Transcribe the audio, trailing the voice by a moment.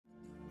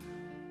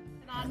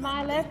On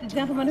my left, a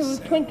gentleman whose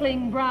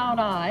twinkling brown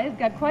eyes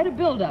got quite a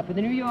build-up in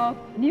the New York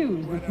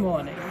News this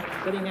morning.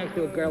 Sitting next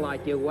to a girl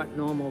like you, what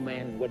normal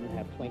man wouldn't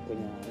have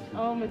twinkling eyes?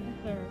 Oh,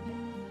 Mr. Cerf.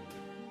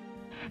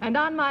 And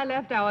on my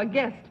left, our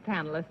guest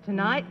panelist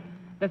tonight,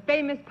 the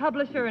famous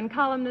publisher and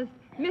columnist,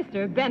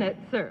 Mr. Bennett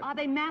Cerf. Are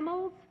they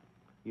mammals?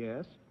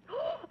 Yes.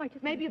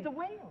 Maybe it's a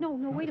whale. No,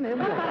 wait a minute.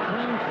 Green seal.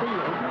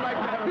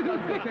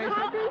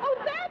 Oh,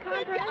 that's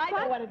it. I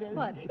know what it is.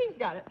 What? He's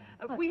got it.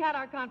 We had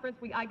our conference.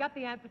 I got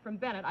the answer from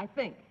Bennett, I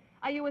think.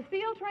 Are you a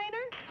SEAL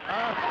trainer?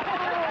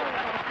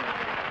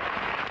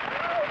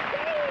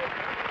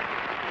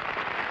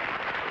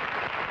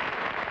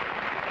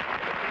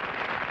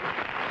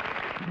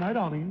 Good night,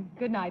 Arlene.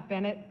 Good night,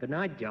 Bennett. Good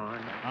night,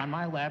 John. On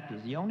my left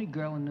is the only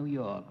girl in New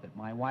York that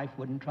my wife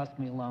wouldn't trust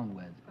me alone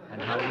with.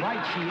 And how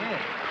right she is.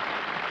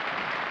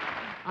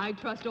 I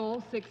trust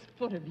all 6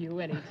 foot of you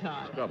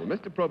anytime. Trouble.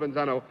 Mr.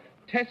 Provenzano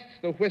tests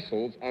the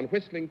whistles on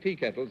whistling tea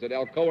kettles at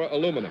Alcoa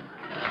Aluminum.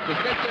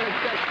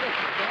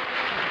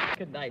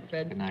 Good night,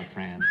 Ben. Good night,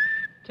 Fran.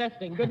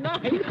 Testing. Good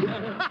night.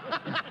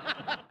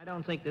 I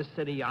don't think this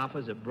city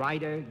offers a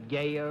brighter,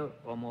 gayer,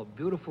 or more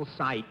beautiful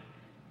sight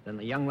than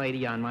the young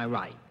lady on my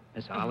right,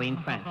 Miss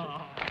Arlene Francis.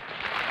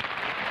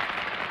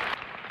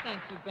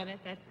 Thank you,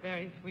 Bennett. That's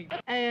very sweet.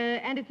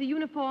 And it's a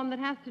uniform that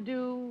has to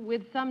do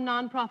with some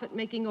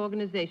non-profit-making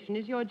organization.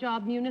 Is your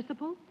job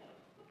municipal?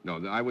 No,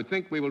 I would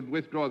think we will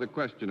withdraw the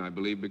question, I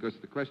believe, because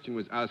the question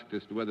was asked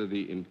as to whether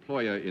the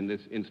employer in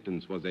this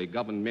instance was a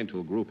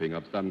governmental grouping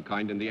of some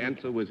kind, and the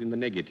answer was in the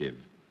negative.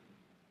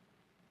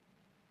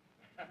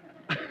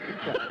 Where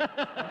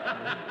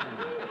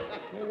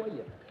were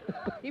you?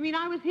 You mean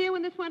I was here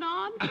when this went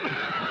on?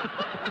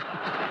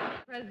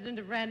 President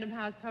of Random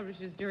House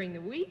Publishers during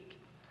the week,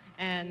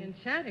 and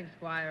enchanting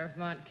squire of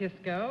Mont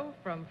Kisco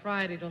from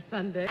Friday till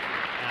Sunday.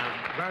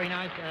 Very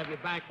nice to have you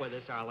back with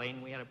us,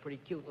 Arlene. We had a pretty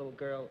cute little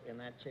girl in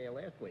that chair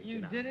last week.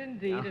 You know. did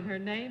indeed, and her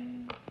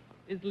name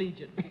is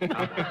Legion.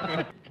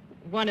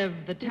 One of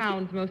the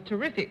town's most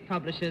terrific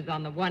publishers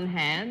on the one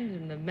hand,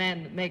 and the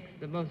man that makes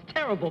the most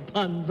terrible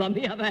puns on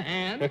the other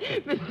hand,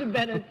 Mr.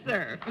 Bennett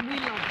Cerf. We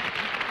love him.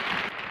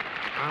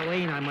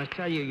 Arlene, I must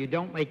tell you, you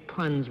don't make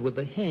puns with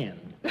the hand.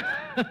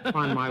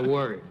 On my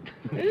word.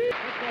 What's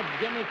that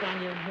gimmick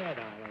on your head,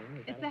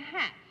 Arlene? It's a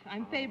hat.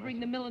 I'm favoring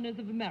the milliners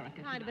of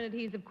America. Kind of an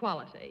adhesive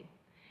quality.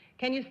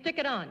 Can you stick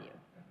it on you?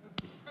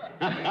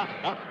 If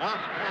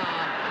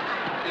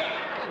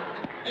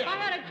I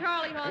had a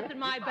Charlie horse in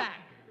my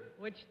back,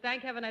 which,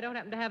 thank heaven, I don't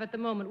happen to have at the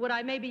moment, would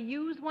I maybe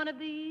use one of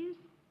these?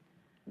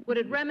 Would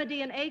it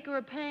remedy an ache or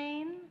a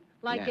pain?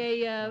 Like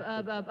yes.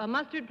 a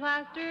mustard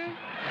plaster?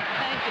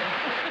 Thank you.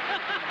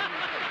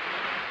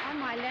 On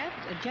my left,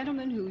 a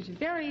gentleman whose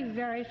very,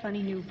 very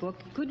funny new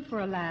book, Good for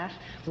a Laugh,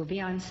 will be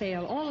on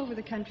sale all over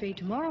the country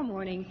tomorrow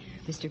morning,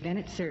 Mr.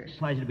 Bennett Cerf.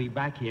 Pleasure to be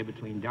back here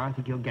between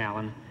Dorothy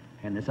Kilgallen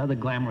and this other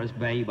glamorous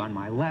babe on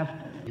my left,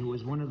 who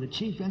was one of the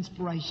chief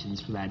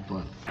inspirations for that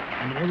book.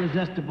 An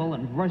irresistible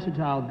and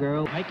versatile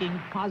girl making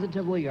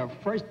positively her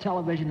first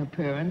television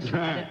appearance,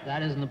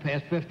 that is in the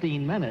past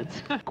 15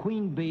 minutes,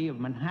 Queen Bee of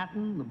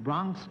Manhattan, the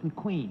Bronx, and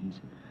Queens.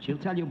 She'll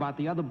tell you about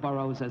the other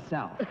boroughs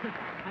herself.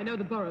 I know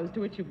the boroughs to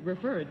which you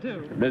referred,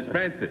 too. Miss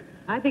Francis.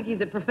 I think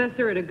he's a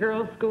professor at a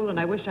girls' school, and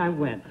I wish I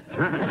went.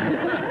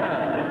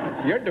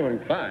 You're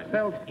doing fine.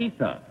 Sells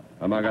ether.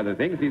 Among other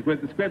things, he's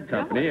with the Scrib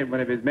Company, and one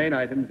of his main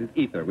items is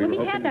ether. Well,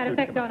 he had that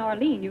effect on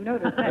Arlene, you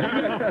noticed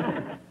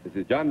that. This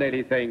is John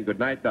Daly saying good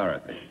night,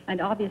 Dorothy. And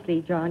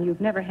obviously, John,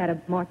 you've never had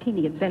a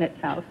martini at Bennett's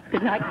house.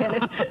 Good night,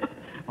 Bennett.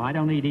 Well, I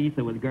don't need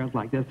ether with girls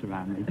like this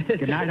around me.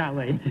 Good night,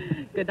 Arlene.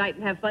 Good night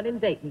and have fun in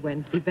Dayton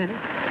Wednesday, Bennett.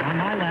 On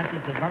my left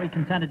is a very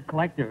contented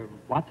collector of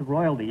lots of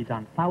royalties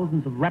on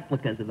thousands of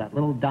replicas of that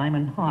little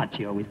diamond heart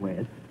she always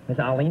wears. Miss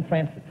Arlene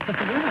Francis.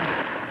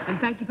 And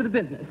thank you for the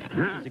business.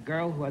 She's a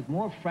girl who has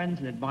more friends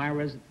and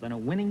admirers than a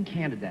winning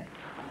candidate.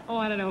 Oh,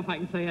 I don't know if I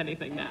can say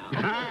anything now.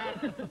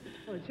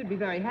 Well, it should be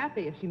very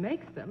happy if she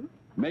makes them.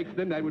 Makes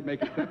them, that would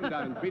make it 7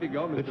 down and 3 to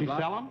go, Mr. Did she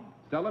sell them?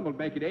 Sell them will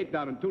make it 8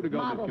 down and 2 to go,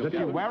 Models. Mr. Did she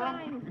Kilgallen. wear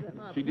them?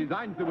 She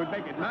designs them, would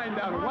make it 9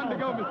 down and 1 to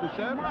go, Mr.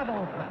 Cerf.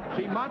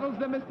 She models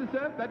them, Mr.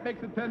 Cerf. That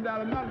makes it 10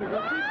 down and 1 to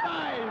go. She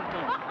buys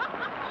them.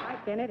 Hi,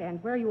 Bennett, and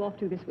where are you off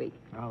to this week?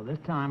 Oh, this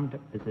time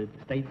it's a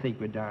state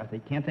secret, Dorothy.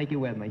 Can't take you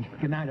with me.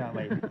 Good night,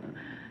 Arlene.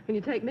 Can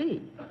you take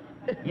me?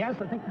 Yes,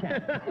 I think you can.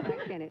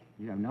 Thanks, Bennett.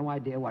 You have no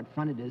idea what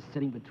fun it is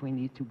sitting between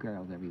these two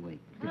girls every week.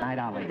 Good night,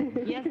 Arlene.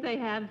 Yes, they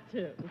have,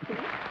 too.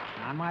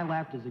 On my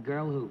left is a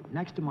girl who,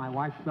 next to my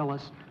wife,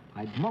 Phyllis,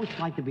 I'd most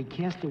like to be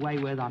cast away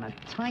with on a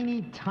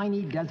tiny,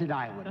 tiny desert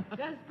island.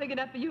 Just big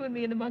enough for you and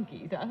me and the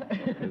monkeys, huh?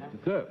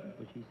 Mr. Cerf.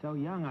 But she's so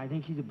young, I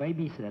think she's a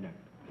babysitter.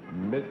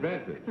 Miss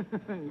Francis.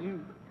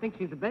 You think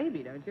she's a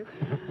baby, don't you?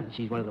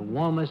 She's one of the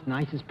warmest,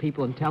 nicest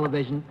people in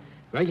television.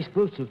 Very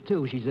exclusive,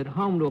 too. She's at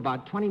home to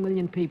about 20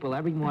 million people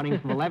every morning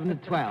from 11 to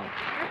 12.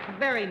 That's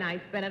very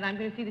nice, Bennett. I'm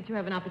going to see that you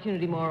have an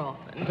opportunity more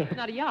often. It's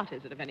not a yacht,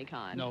 is it, of any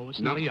kind? No, it's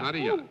No, not a yacht. not a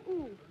yacht.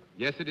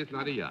 Yes, it is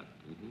not a yacht.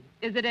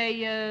 Is it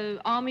a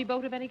army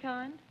boat of any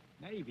kind?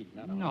 Navy.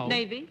 No.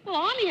 Navy? Well,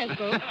 Army has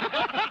boats.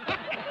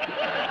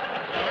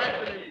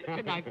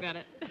 Actually, type,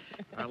 Bennett.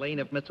 Arlene,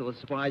 if Mr.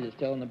 LeSuise is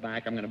still in the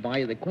back, I'm going to buy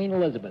you the Queen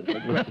Elizabeth.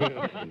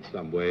 In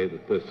some way, the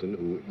person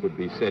who could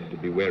be said to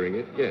be wearing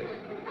it, yes.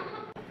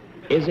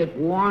 Is it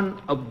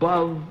worn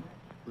above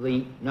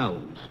the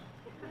nose?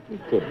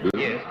 It could be.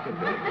 Yes, could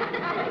be.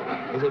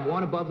 Is it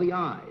worn above the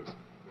eyes?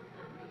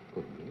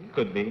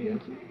 Could be, yes.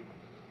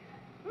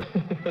 That's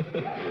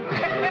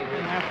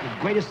the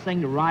greatest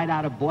thing to ride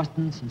out of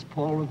Boston since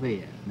Paul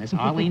Revere. Miss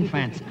Arlene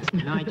Francis.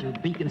 Good night, you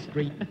Beacon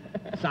Street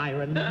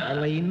siren,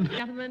 Arlene.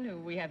 Gentleman who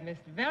we have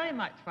missed very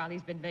much while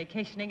he's been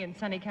vacationing in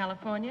sunny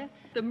California.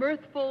 The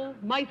mirthful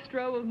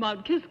maestro of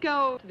Mount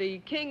Kisco, the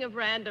king of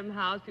Random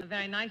House, a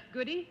very nice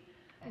goody.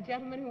 A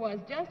gentleman who was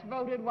just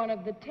voted one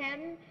of the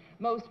 10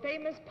 most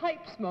famous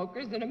pipe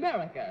smokers in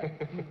America.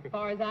 As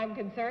far as I'm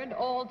concerned,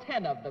 all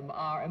 10 of them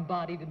are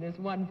embodied in this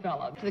one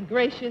fellow. The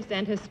gracious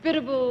and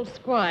hospitable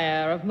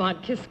squire of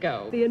Mont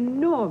Kisco. The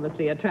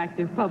enormously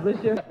attractive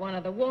publisher. One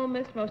of the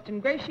warmest, most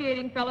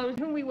ingratiating fellows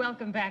whom we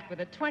welcome back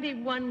with a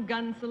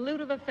 21-gun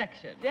salute of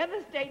affection.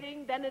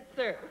 Devastating Bennett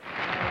Cerf.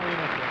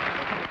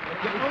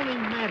 You only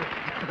met it.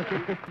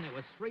 There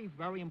were 3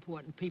 very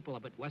important people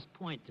up at West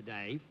Point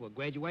today for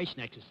graduation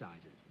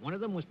exercises. One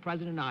of them was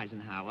President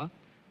Eisenhower.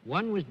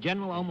 One was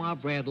General Omar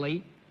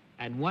Bradley,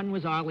 and one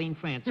was Arlene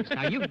Francis.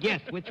 Now, you guess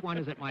which one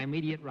is at my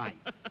immediate right.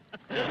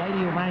 The lady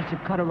who managed to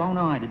cut her own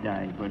eye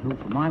today, but who,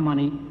 for my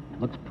money,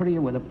 looks prettier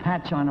with a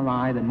patch on her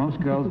eye than most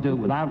girls do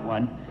without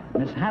one,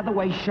 Miss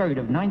Hathaway Shirt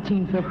of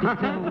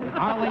 1952,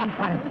 Arlene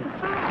Francis.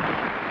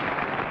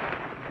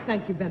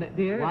 Thank you, Bennett,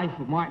 dear. Wife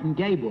of Martin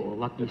Gable,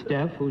 lucky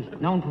Steph, who's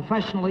known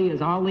professionally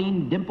as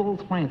Arlene Dimples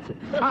Francis.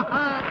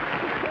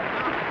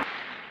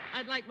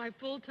 I'd like my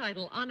full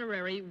title,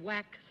 Honorary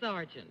Whack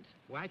Sergeant.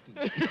 Wacky.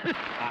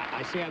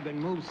 I see I've been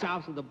moved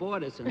south of the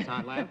border since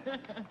I left.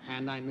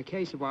 And in the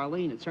case of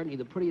Arlene, it's certainly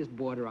the prettiest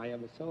border I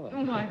ever saw.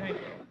 Oh, my, thank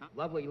you.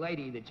 Lovely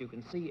lady that you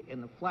can see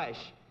in the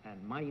flesh,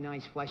 and mighty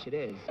nice flesh it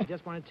is. I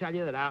just want to tell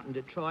you that out in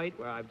Detroit,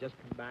 where I've just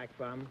come back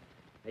from,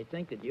 they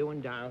think that you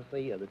and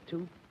Dorothy are the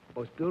 2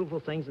 most beautiful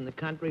things in the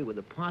country, with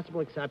the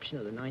possible exception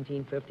of the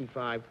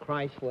 1955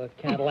 Chrysler,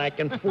 Cadillac,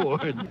 and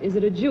Ford. Is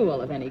it a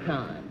jewel of any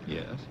kind?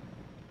 Yes.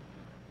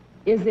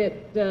 Is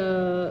it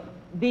the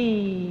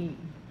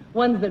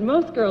ones that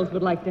most girls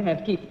would like to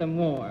have keep them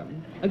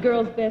warm? A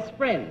girl's best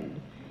friend?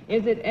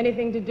 Is it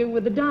anything to do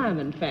with the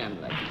Diamond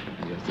family?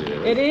 Yes, it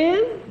is. It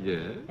is?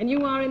 Yes. And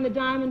you are in the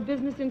diamond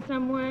business in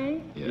some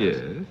way?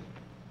 Yes.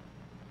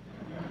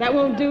 That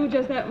won't do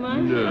just that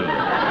much? No.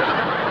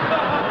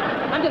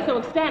 I'm just so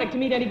ecstatic to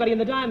meet anybody in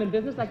the diamond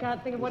business, I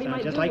can't think of what he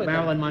might Just do like with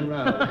Marilyn them.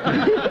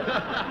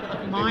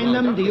 Monroe. Mine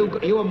them?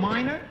 You a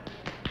miner?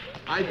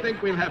 I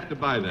think we'll have to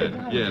buy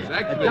that. Yes,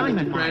 actually,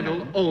 diamond Mr. mine.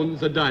 Crandall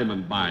owns a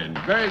diamond mine.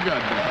 Very good.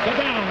 Sit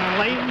down,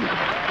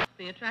 Arlene.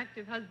 The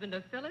attractive husband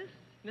of Phyllis,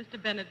 Mr.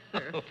 Bennett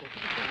Cerf. Well,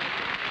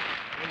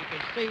 you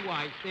can see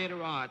why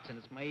Theater Arts, in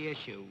its May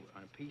issue,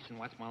 on a piece in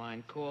What's My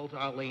Line, calls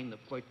Arlene the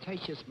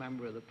flirtatious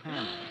member of the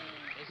panel.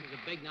 This is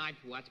a big night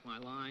for What's My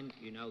Line.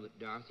 You know that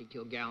Dorothy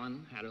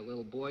Kilgallen had a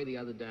little boy the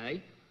other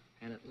day,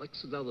 and it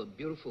looks as though the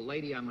beautiful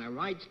lady on my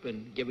right's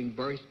been giving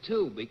birth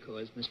too,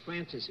 because Miss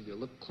Francis, if you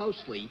look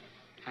closely,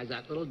 has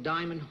that little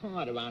diamond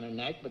heart around her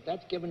neck, but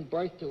that's given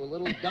birth to a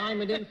little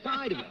diamond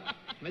inside of it.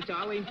 Miss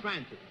Arlene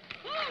Francis.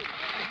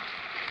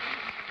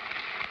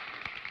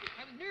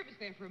 I was nervous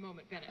there for a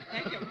moment, Bennett.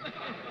 Thank you.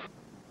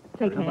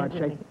 Shake hands.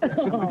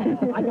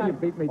 I got you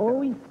beat me.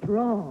 Oh, he's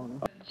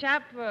strong.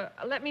 Chap,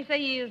 let me say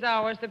he is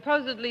our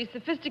supposedly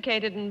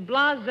sophisticated and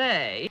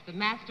blasé, the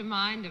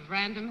mastermind of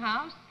Random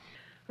House,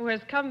 who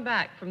has come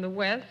back from the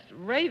West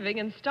raving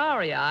and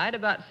starry-eyed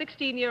about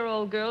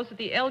 16-year-old girls at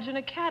the Elgin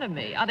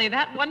Academy. Are they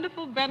that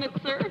wonderful, Bennett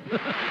Cerf?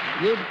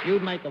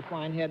 You'd make a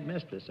fine head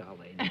mistress,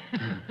 Arlene.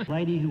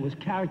 Lady who was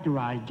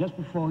characterized just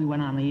before we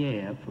went on the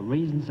air, for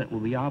reasons that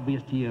will be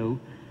obvious to you,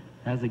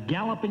 as a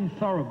galloping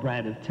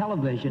thoroughbred of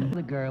television.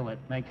 The girl that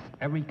makes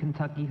every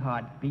Kentucky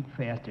heart beat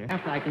faster.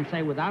 After I can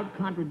say without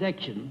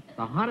contradiction,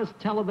 the hottest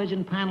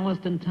television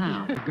panelist in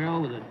town. A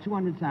girl with a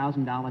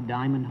 $200,000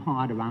 diamond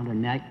heart around her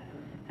neck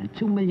and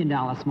 $2 million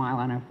smile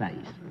on her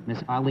face,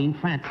 Miss Arlene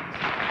Francis.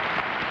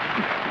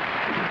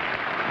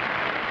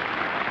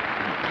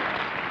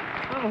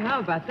 Oh,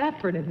 how about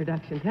that for an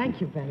introduction? Thank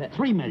you, Bennett.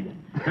 $3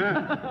 million.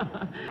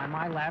 On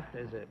my left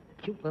is a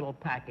cute little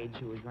package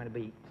who is going to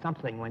be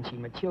something when she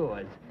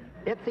matures.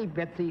 Itsy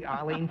bitsy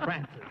Arlene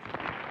Francis.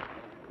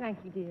 Thank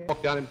you, dear.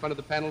 Walk down in front of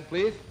the panel,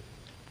 please.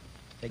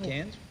 Shake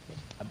hands.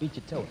 I beat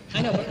you to it.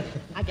 I know, but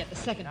I get the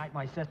second. Good night,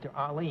 my sister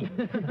Arlene.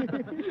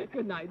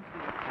 Good night.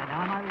 And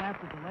on my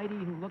left is a lady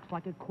who looks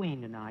like a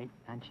queen tonight,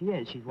 and she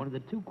is. She's one of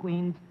the 2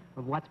 queens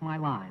of What's My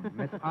Line,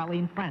 Miss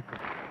Arlene Francis.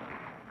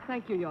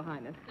 Thank you, Your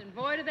Highness. And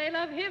boy, do they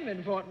love him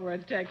in Fort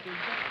Worth, Texas.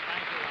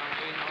 Thank you,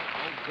 Arlene.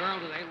 Oh, girl,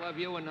 do they love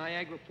you in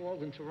Niagara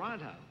Falls and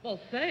Toronto. Well,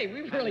 say,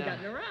 we've really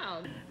gotten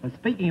around. Well,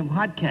 speaking of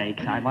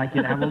hotcakes, I'd like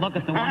you to have a look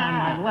at the one on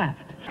my left.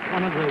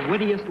 One of the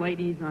wittiest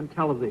ladies on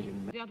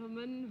television. A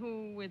gentleman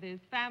who, with his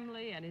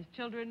family and his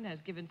children, has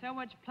given so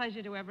much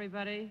pleasure to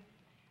everybody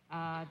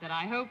that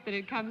I hope that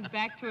it comes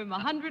back to him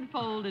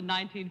 100-fold in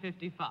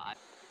 1955.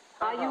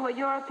 Are you a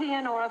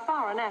European or a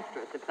foreign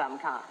actress of some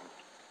kind?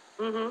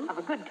 Mm-hmm. Of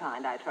a good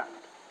kind, I trust.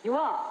 You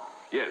are?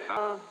 Yes.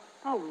 Oh,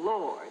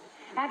 Lord.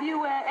 Have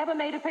you ever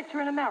made a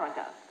picture in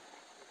America?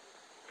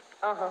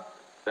 Uh-huh.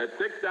 That's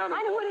 6 down.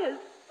 I know it is.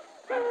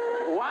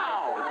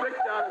 Wow! 6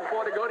 down in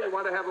Portugal. Do you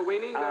want to have a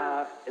weenie?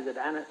 Is it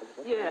Anna?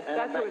 Yes,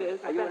 that's who it is.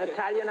 Are you an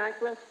Italian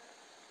actress?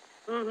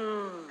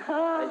 Mm-hmm.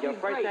 Oh, Is your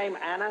first name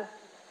Anna?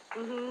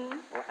 Mm-hmm.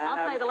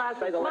 I'll say the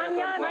last one.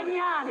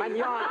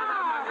 Magnani.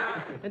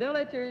 And don't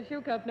let your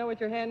shoe cuff know what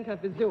your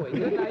handcuff is doing.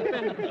 Good night,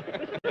 Bennett.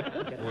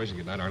 Boys, and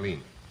good night,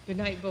 Arlene. Good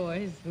night,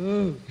 boys.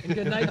 Ooh. And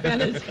good night,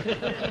 Bennett.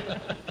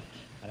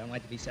 I don't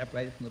like to be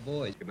separated from the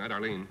boys. Good night,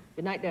 Arlene.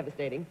 Good night,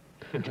 Devastating.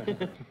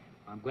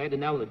 I'm glad to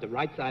know that the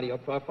right side of your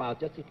profile is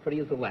just as pretty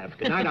as the left.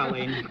 Good night,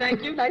 Arlene.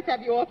 Thank you. Nice to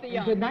have you off the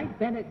yacht. Good night,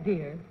 Bennett,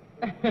 dear.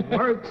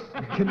 Works.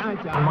 Good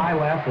night, John. On my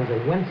left was a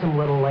winsome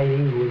little lady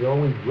who was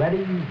always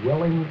ready,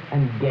 willing,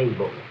 and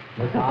gable.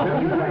 Miss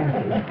Arlene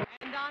Francis.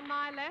 And on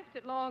my left,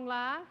 at long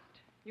last,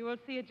 you will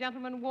see a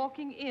gentleman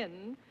walking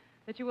in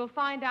that you will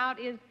find out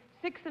is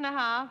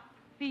 6.5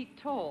 feet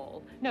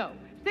tall. No,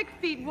 6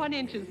 feet 1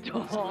 inches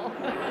tall.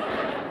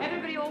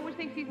 Everybody always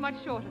thinks he's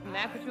much shorter than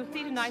that, but you'll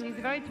see tonight he's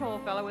a very tall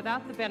fellow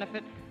without the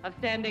benefit of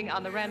standing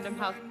on the Random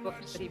House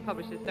books that he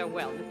publishes so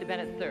well, Mr.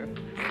 Bennett Cerf.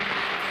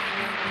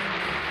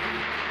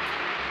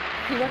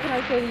 See, what can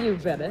I say to you,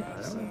 Bennett?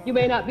 You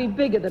may not be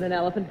bigger than an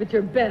elephant, but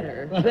you're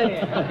better. There.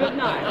 Good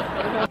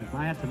night. If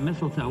I had some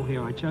mistletoe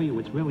here, I'd show you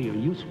it's really a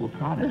useful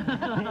product.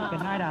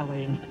 Good night,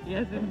 Arlene.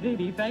 Yes,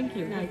 indeedy. Thank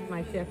you. Night,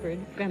 my shepherd,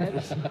 Bennett. You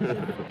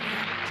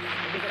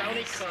can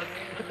only cook.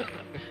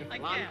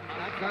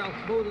 That girl's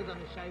smoother than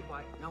the shave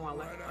white. No, I'll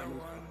let her.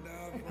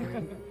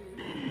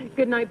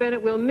 Good night,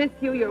 Bennett. We'll miss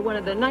you. You're one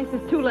of the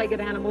nicest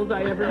two-legged animals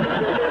I ever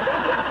met.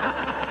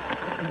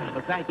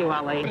 Well, thank you,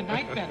 Arlene. Good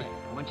night, Bennett.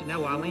 I want you to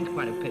know Arlene's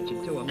quite a pitcher,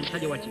 too. I'm going to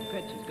tell you what she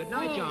pitches. Good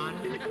night, John.